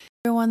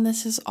everyone,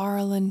 this is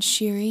Arlen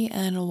Shiri,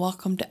 and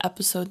welcome to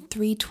episode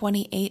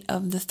 328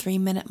 of the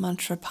 3-Minute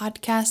Mantra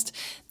podcast.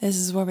 This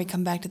is where we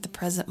come back to the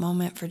present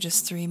moment for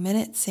just 3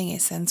 minutes, sing a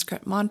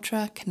Sanskrit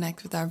mantra,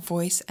 connect with our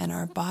voice and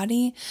our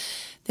body.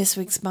 This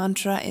week's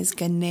mantra is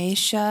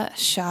Ganesha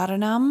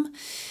Sharanam,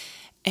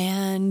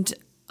 and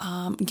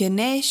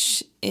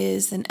Ganesh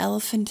is an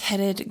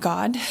elephant-headed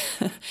god,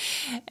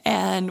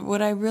 and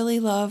what I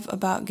really love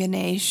about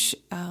Ganesh,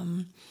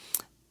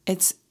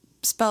 it's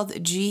spelled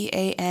Ganesh,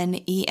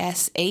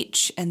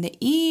 and the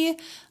E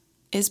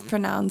is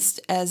pronounced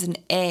as an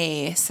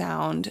A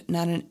sound,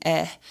 not an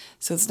E.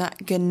 So it's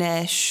not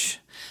Ganesh,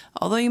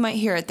 although you might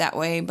hear it that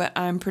way, but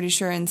I'm pretty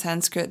sure in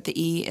Sanskrit the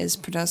E is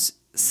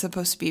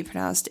supposed to be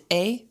pronounced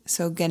A,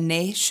 so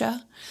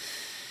Ganesha.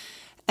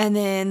 And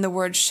then the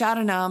word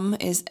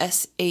Sharanam is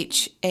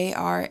Sharanam,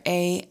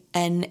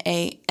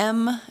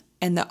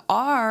 and the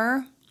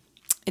R,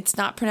 it's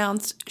not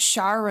pronounced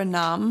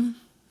Sharanam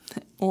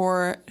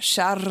or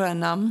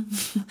Sharanam.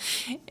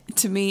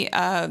 To me,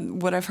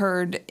 what I've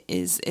heard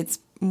is it's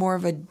more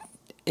of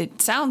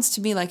it sounds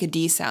to me like a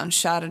D sound,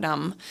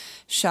 Sharanam.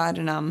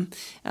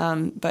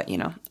 But,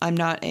 I'm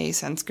not a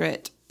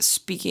Sanskrit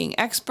speaking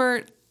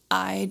expert.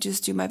 I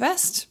just do my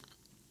best.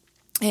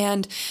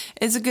 And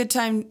it's a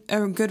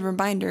good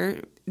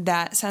reminder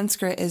that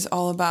Sanskrit is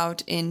all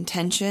about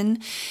intention.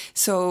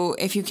 So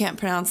if you can't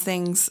pronounce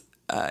things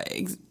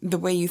the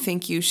way you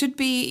think you should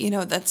be,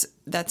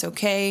 that's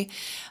okay.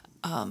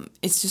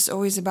 It's just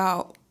always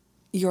about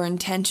your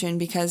intention,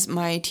 because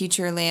my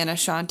teacher, Leanna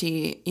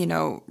Shanti,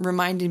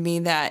 reminded me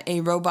that a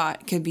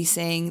robot could be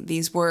saying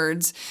these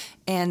words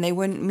and they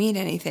wouldn't mean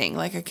anything,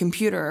 like a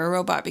computer or a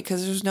robot,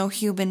 because there's no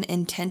human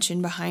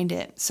intention behind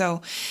it.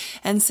 So,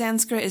 and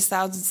Sanskrit is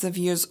thousands of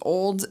years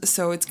old,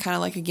 so it's kind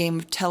of like a game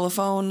of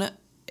telephone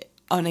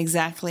on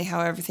exactly how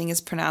everything is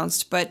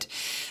pronounced, but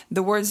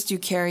the words do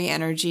carry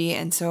energy,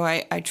 and so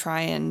I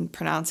try and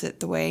pronounce it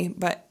the way,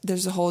 but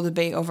there's a whole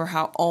debate over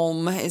how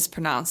Om is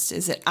pronounced.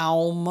 Is it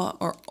Aum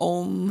or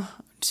Om?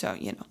 So,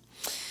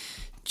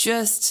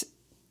 just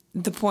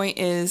the point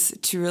is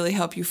to really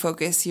help you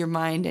focus your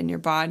mind and your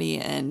body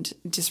and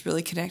just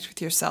really connect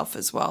with yourself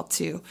as well,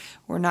 too.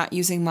 We're not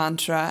using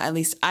mantra, at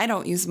least I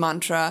don't use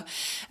mantra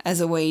as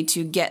a way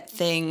to get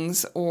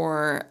things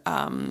or,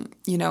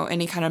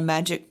 any kind of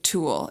magic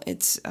tool.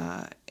 It's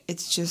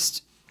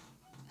just,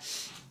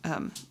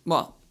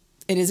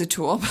 it is a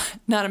tool, but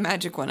not a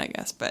magic one, I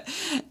guess. But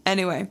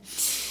anyway,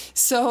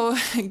 so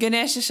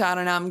Ganesha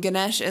Sharanam.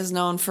 Ganesh is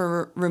known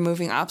for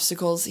removing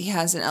obstacles. He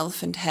has an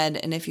elephant head,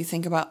 and if you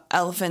think about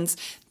elephants,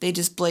 they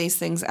just blaze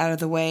things out of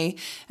the way.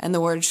 And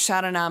the word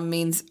Sharanam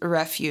means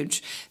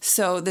refuge.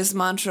 So this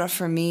mantra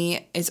for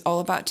me is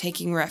all about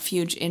taking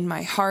refuge in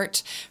my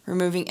heart,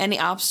 removing any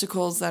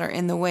obstacles that are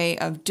in the way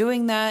of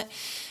doing that,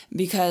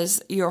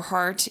 because your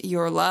heart,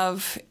 your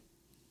love,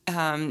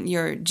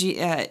 your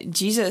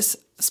Jesus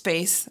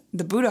space,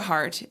 the Buddha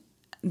heart,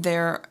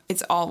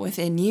 it's all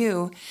within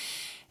you.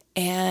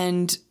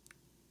 And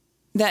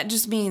that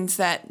just means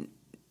that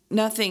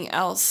nothing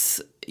else,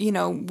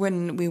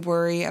 when we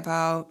worry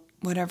about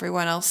what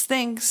everyone else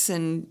thinks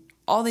and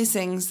all these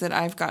things that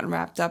I've gotten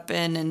wrapped up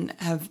in and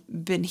have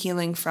been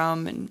healing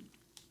from, and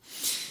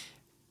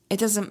it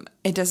doesn't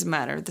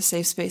matter. The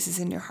safe space is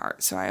in your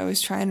heart. So I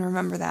always try and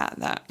remember that,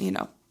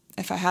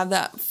 if I have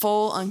that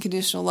full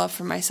unconditional love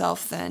for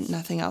myself, then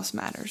nothing else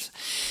matters.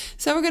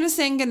 So we're going to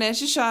sing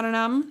Ganesha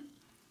Sharanam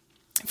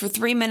for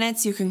 3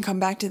 minutes. You can come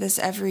back to this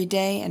every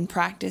day and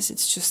practice.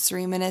 It's just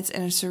 3 minutes,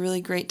 and it's a really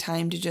great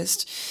time to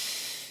just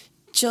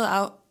chill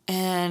out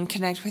and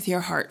connect with your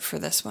heart for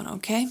this one,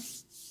 okay?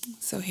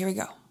 So here we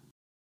go.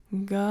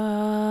 Ganesha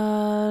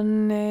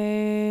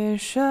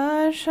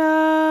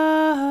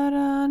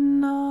Sharanam,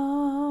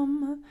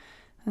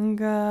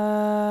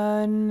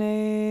 Ganesha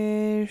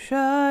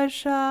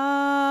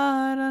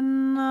Sharanam,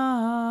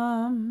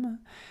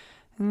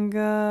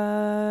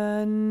 Ganesha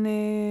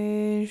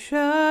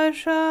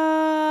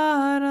Sharanam,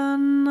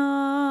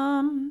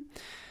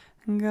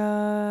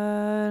 Ganesha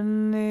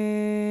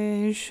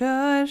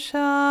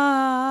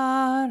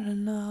Sharanam,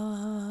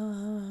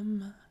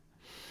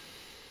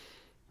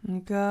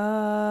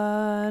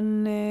 Ganesha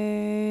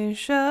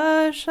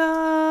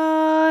Sharanam,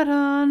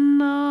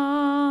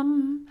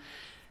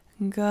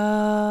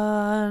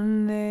 Ganesha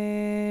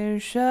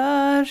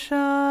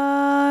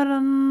Sharanam,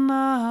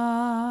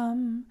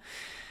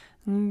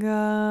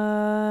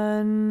 Ganesha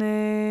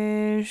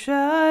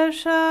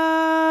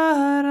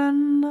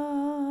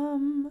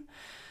Sharanam,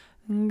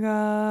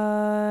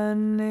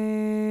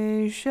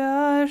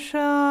 Ganesha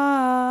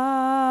Sharanam,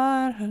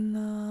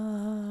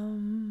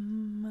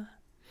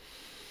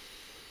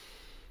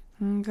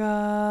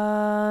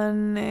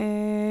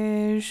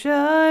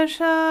 Ganesha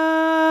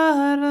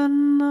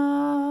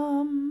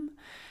Sharanam,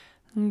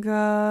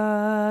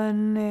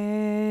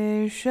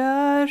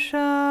 Ganesha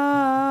Sharanam,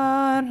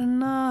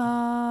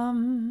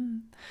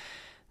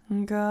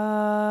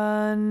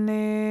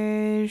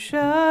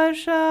 Ganesha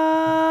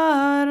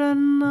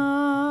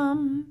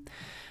Sharanam,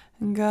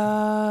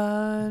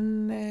 Ganesha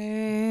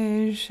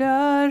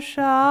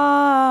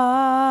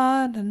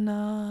Sharanam.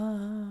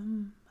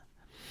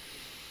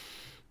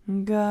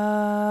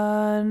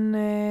 Ganesha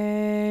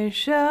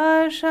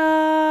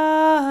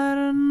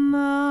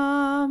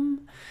Sharanam,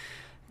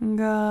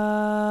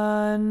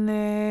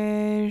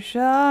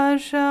 Ganesha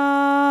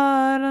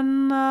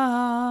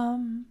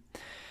Sharanam,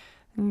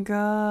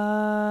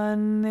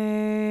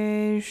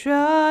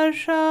 Ganesha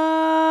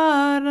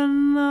Sharanam,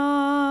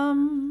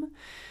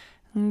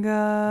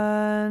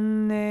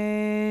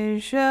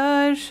 Ganesha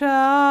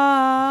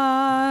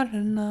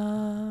Sharanam,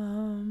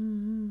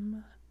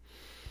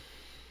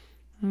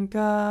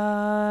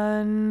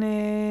 Ganesha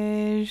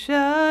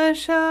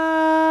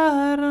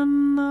Sharanam,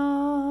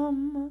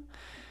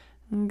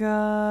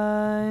 Ganesha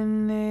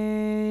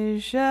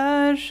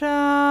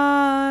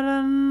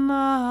Sharanam,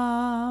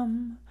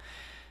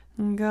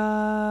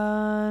 Ganesha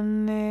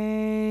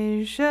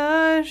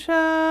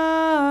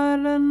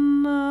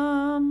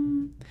Sharanam,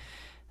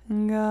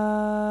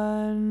 Ganesha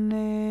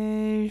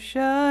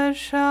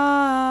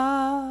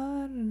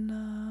Sharanam,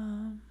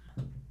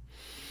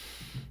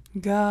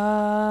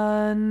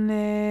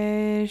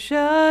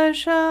 Ganesha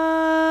Sharanam,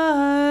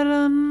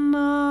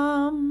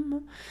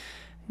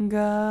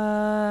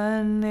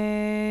 Ganesha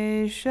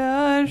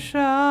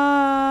Sharanam,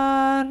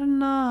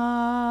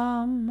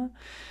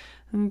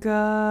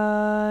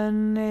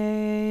 Ganesha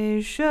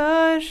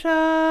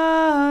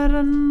Sharanam,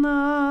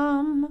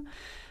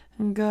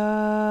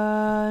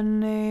 Ganesha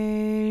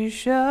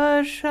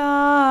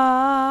Sharanam.